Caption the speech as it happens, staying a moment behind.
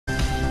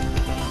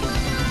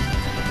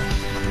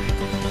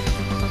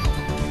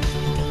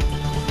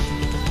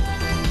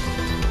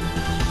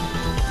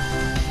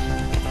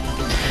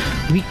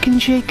We can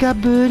shake our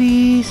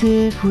booties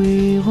if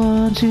we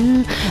want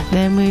to,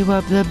 then we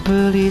wipe the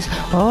bullies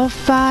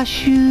off our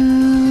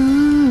shoes.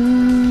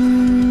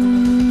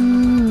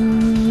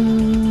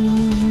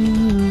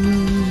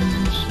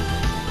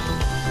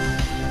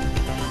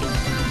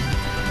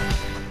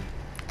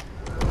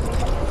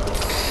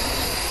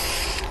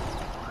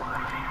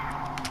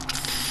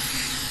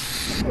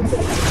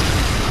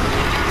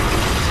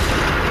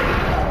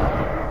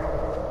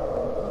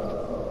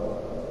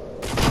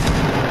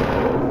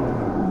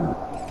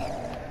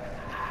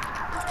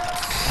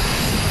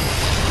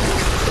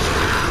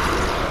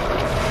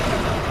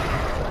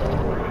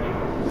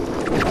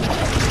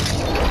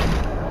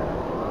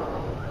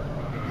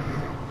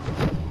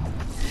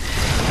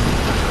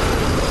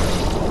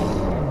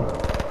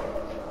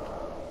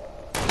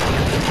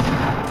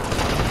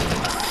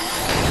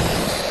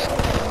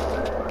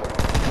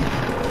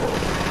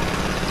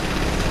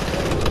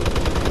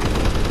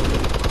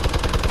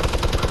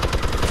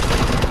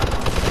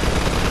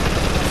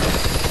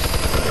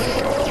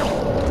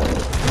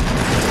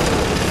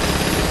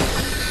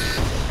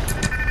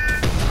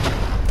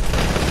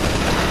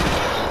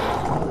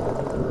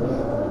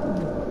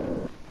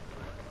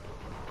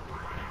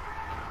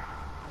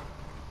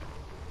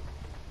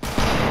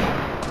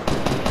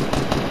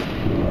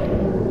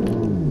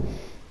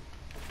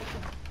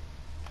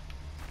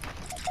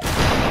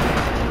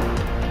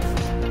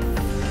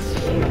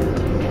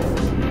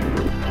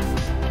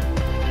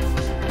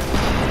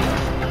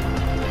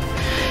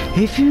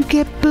 If you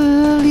get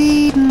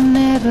bullied,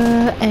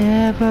 never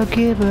ever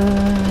give up.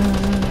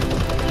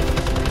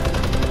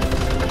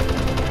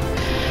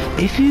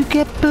 If you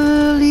get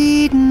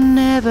bullied,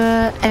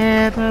 never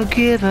ever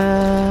give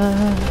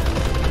up.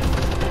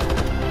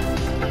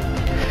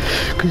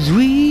 'Cause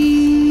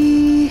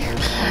we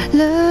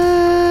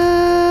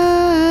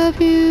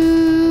love you.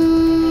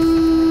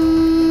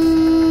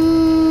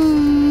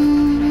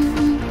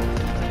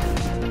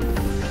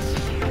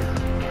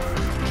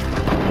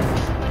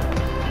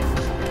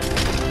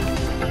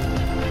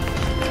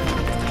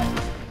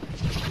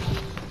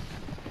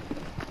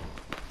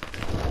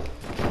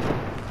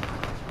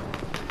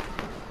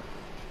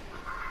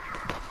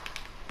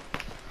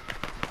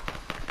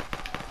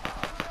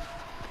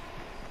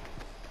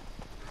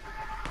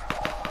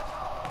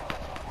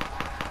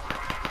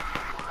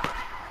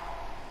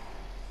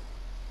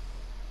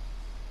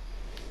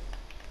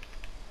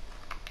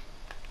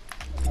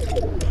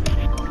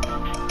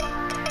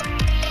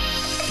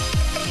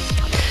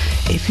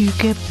 If you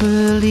get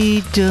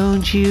bullied,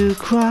 don't you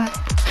cry.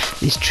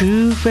 There's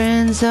true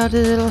friends out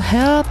there that'll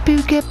help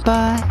you get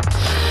by.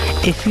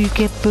 If you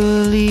get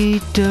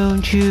bullied,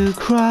 don't you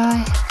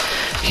cry.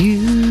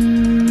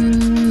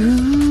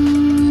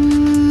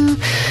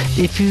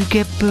 If you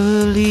get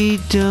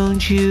bullied,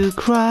 don't you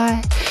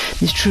cry.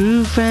 There's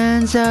true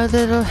friends out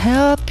there that'll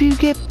help you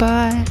get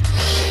by.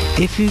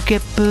 If you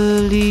get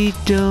bullied,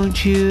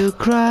 don't you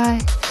cry.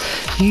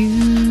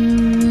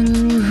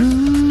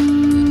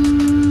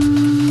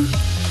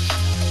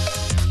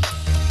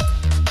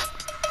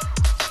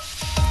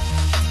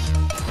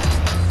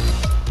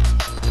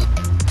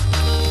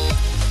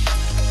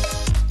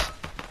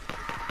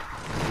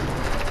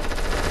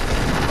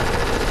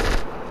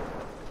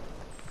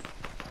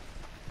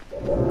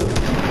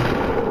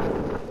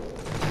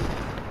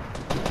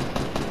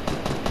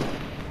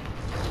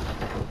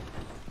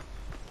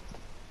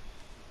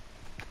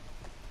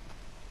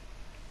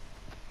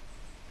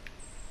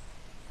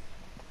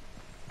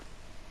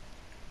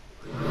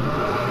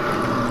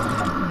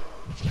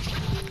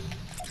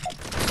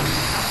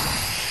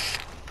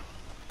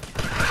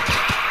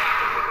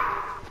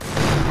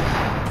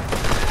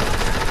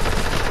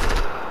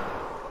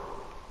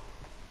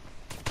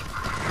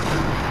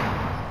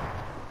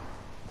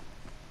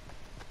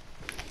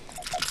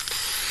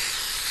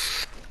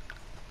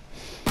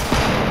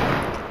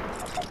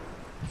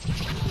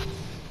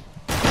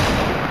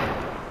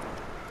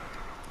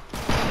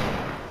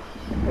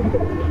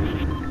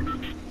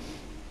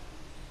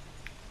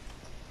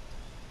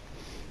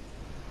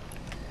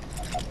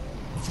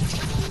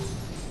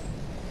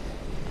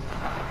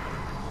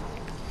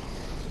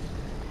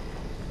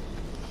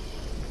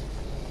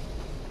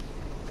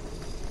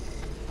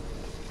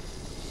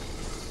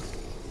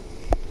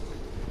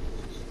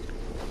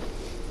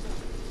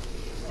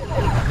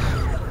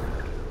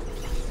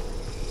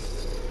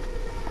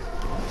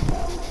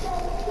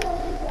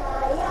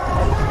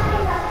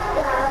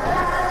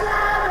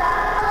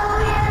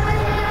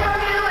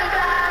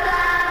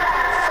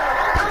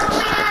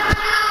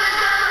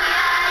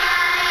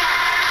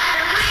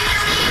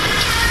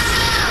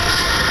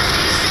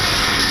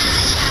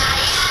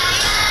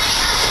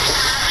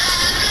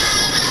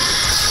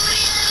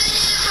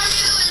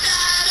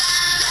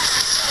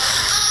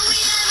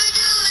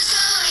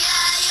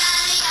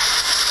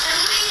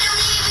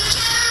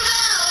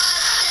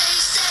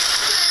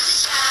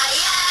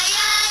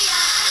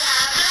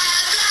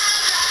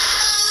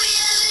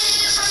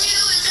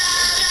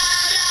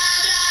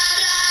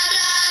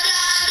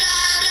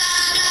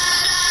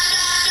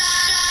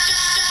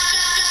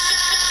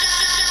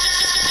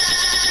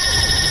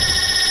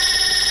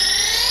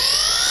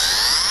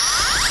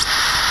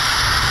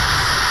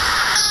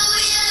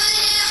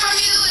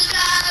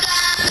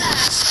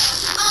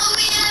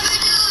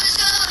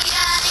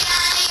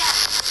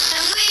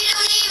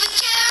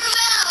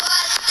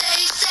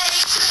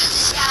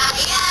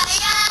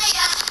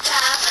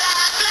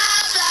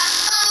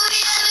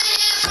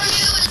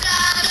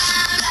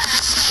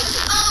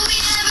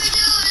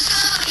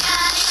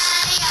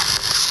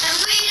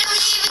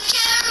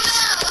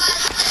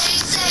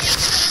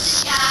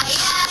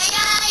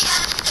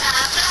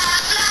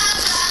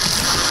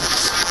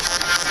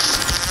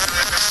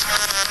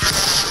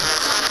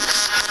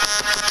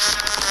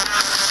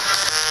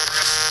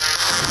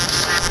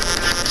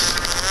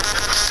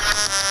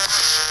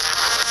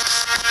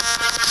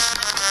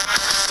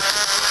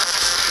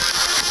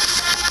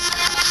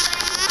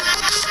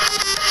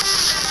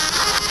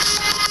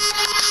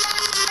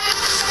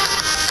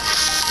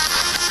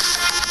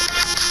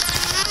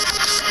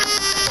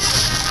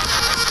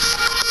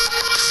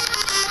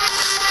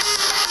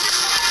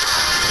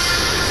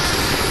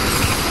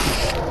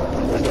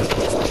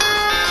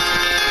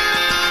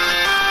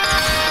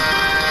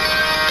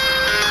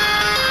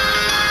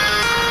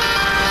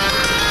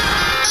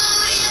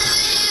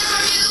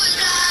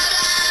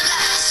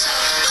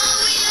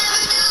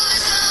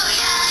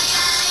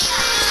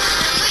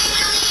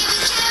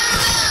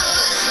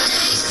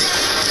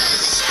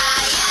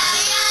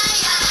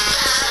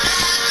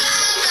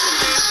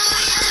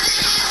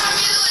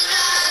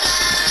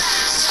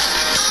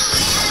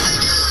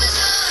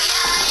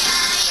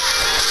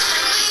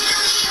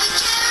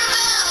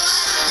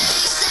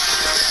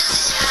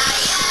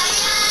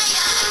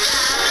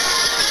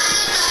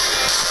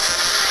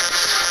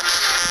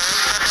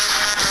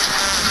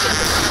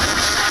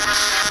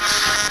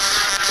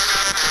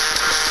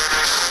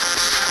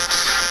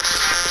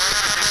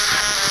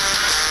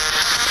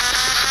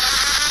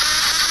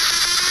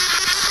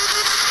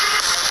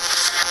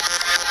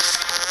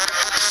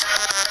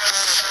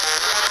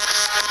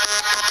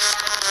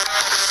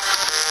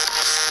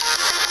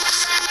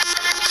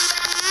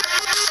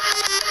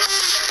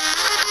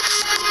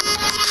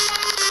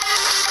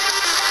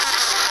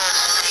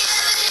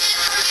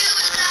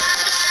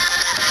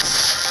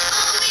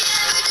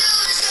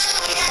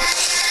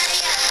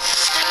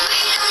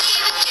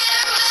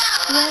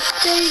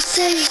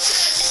 say?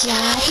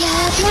 Blah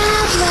blah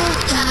blah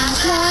blah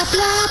blah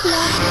blah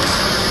blah.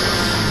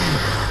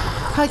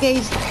 Hi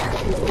guys.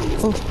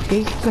 Oh,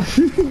 okay.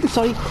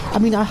 Sorry. I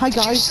mean, hi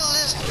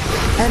guys.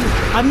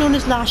 I'm known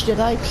as Last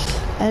Jedi,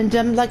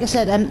 and like I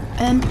said,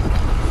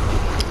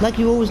 like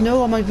you always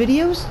know on my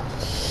videos,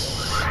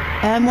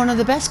 I'm one of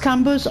the best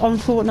campers on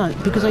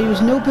Fortnite because I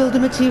use no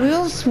building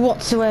materials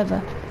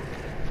whatsoever,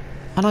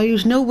 and I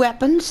use no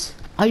weapons.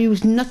 I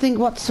use nothing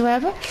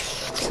whatsoever,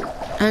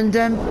 and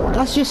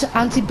that's just an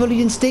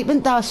anti-bullying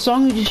statement. That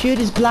song you just heard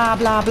is blah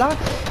blah blah.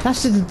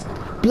 That's the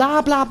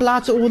blah blah blah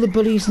to all the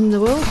bullies in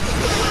the world.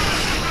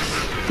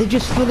 They're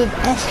just full of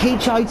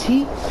shit.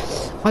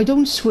 I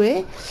don't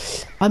swear.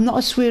 I'm not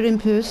a swearing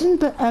person,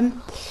 but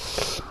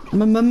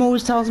my mum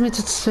always tells me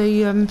to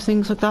say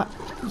things like that,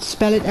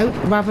 spell it out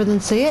rather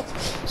than say it.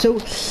 So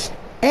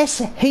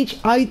shit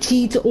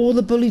to all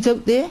the bullies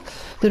out there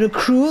that are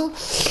cruel.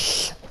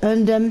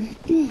 And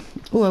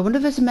oh, I wonder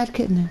if there's a med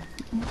kit in there.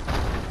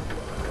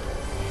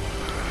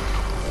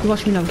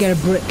 Watch me now get a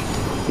brick.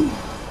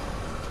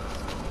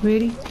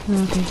 Really?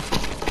 Okay.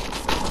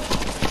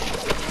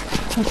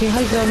 Okay,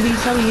 hi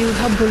zombies, how are you?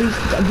 How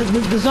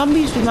bullies? The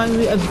zombies remind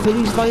me of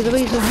bullies, by the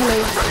way, so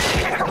hello.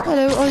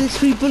 Hello, oh, there's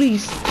 3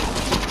 bullies.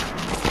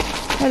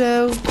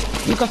 Hello,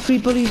 you've got 3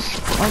 bullies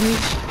on me.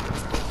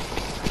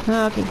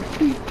 Ah, okay.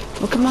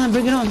 Well, come on,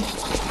 bring it on.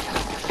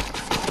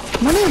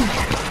 Come on in.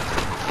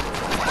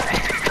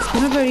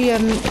 You're not very,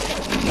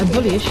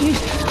 bullyish, are you?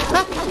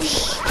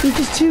 You're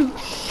just 2.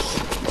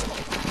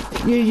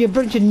 You're a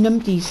bunch of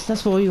numpties,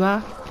 that's all you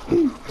are.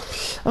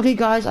 Okay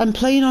guys, I'm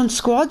playing on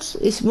squads.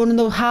 It's one of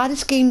the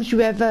hardest games you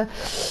ever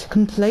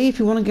can play if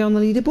you want to get on the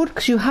leaderboard,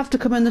 because you have to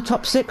come in the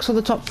top 6 or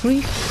the top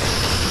 3.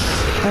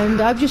 And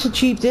I've just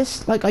achieved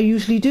this like I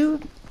usually do.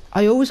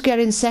 I always get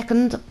in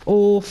 2nd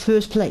or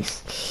 1st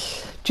place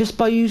just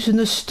by using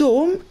the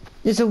Strom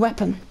as a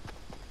weapon.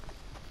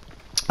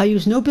 I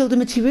use no building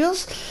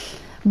materials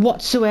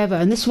whatsoever,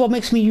 and this is what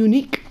makes me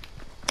unique.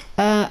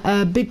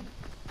 A big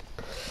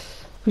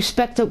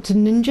respect out to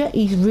Ninja.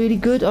 He's really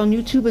good on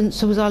YouTube, and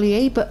so is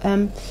Ali, but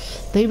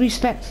they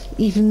respect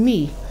even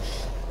me.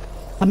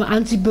 I'm an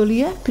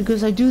anti-bullier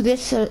because I do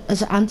this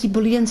as an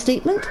anti-bullying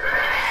statement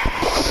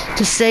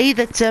to say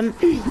that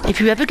if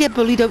you ever get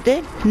bullied out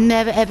there,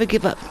 never ever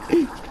give up.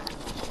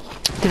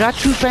 There are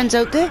true friends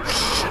out there.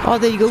 Oh,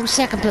 there you go,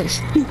 2nd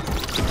place.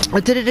 I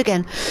did it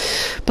again.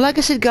 But like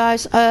I said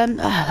guys,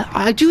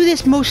 I do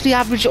this mostly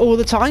average all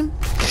the time.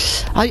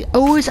 I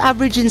always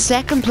average in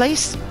 2nd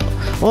place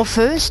or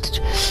 1st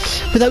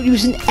without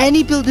using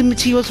any building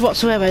materials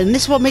whatsoever, and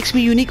this is what makes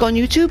me unique on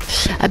YouTube.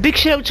 A big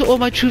shout out to all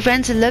my true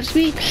friends that loves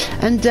me,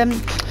 and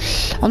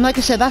like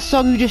I said, that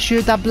song you just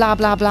heard, that blah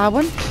blah blah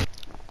one,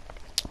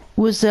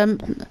 was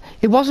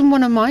it wasn't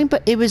one of mine,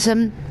 but it was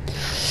a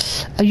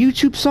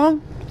YouTube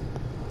song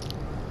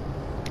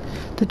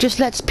that just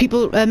lets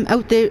people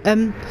out there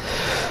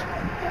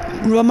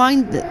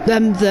remind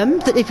them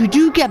that if you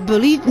do get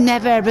bullied,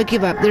 never ever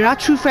give up. There are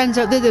true friends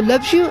out there that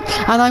loves you,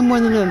 and I'm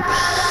one of them.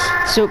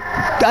 So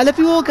I love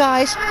you all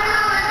guys.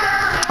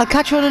 I'll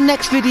catch you on the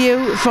next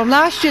video from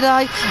Last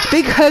Jedi.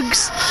 Big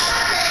hugs,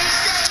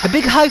 a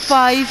big high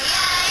five.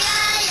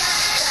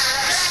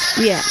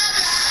 Yeah,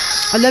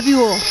 I love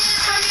you all.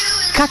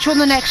 Catch you on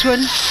the next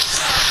one.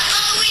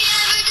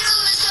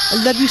 I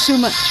love you so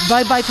much.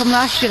 Bye bye from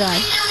Last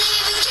Jedi.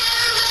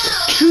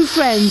 True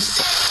friends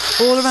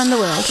all around the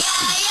world.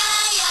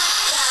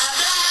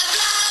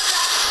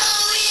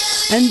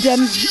 And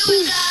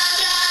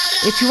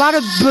if you are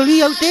a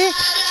bully out there,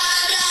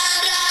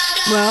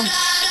 well,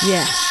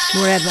 yeah,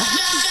 wherever.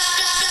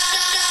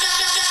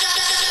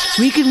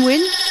 We can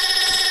win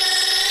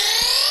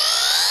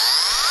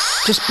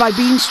just by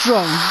being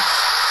strong.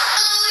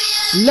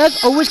 Love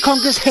always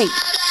conquers hate.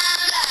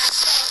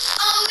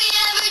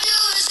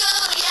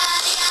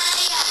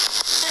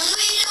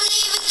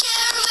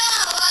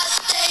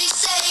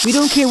 We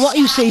don't care what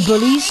you say,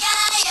 bullies.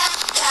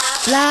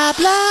 Blah,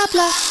 blah,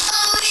 blah.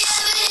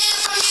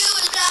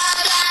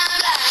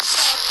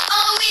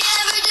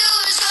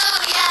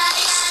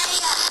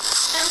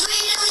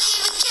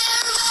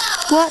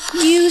 What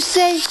you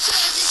say?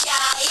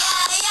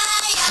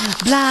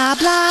 Blah,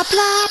 blah,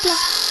 blah, blah.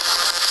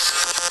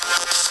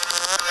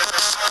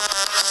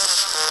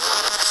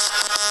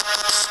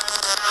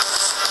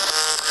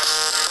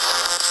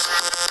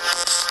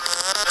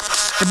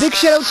 A big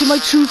shout out to my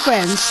true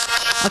friends.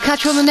 I'll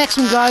catch you on the next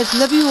one, guys.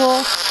 Love you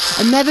all,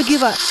 and never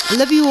give up.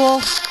 Love you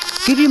all.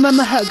 Give your mum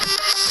a hug.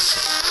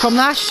 From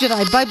Last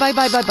Jedi. Bye, bye,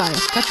 bye, bye, bye.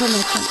 Catch you on the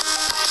next one.